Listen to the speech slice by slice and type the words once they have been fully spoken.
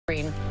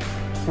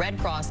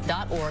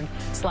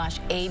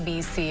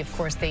redcross.org/ABC. Of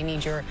course, they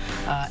need your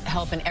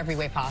help in every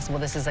way possible.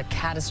 This is a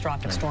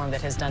catastrophic storm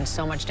that has done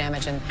so much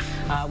damage, and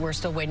we're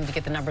still waiting to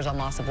get the numbers on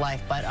loss of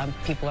life, but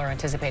people are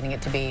anticipating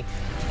it to be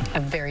a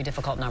very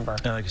difficult number.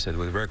 And like you said,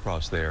 with Red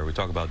Cross there, we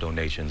talk about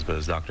donations, but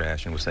as Dr.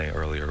 Ashton was saying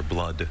earlier,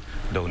 blood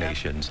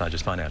donations, not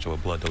just financial,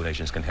 but blood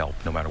donations can help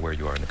no matter where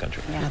you are in the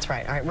country. Yeah, that's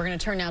right. All right, we're going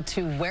to turn now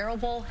to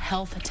wearable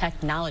health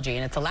technology,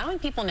 and it's allowing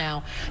people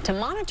now to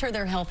monitor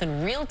their health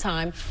in real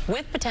time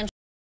with potential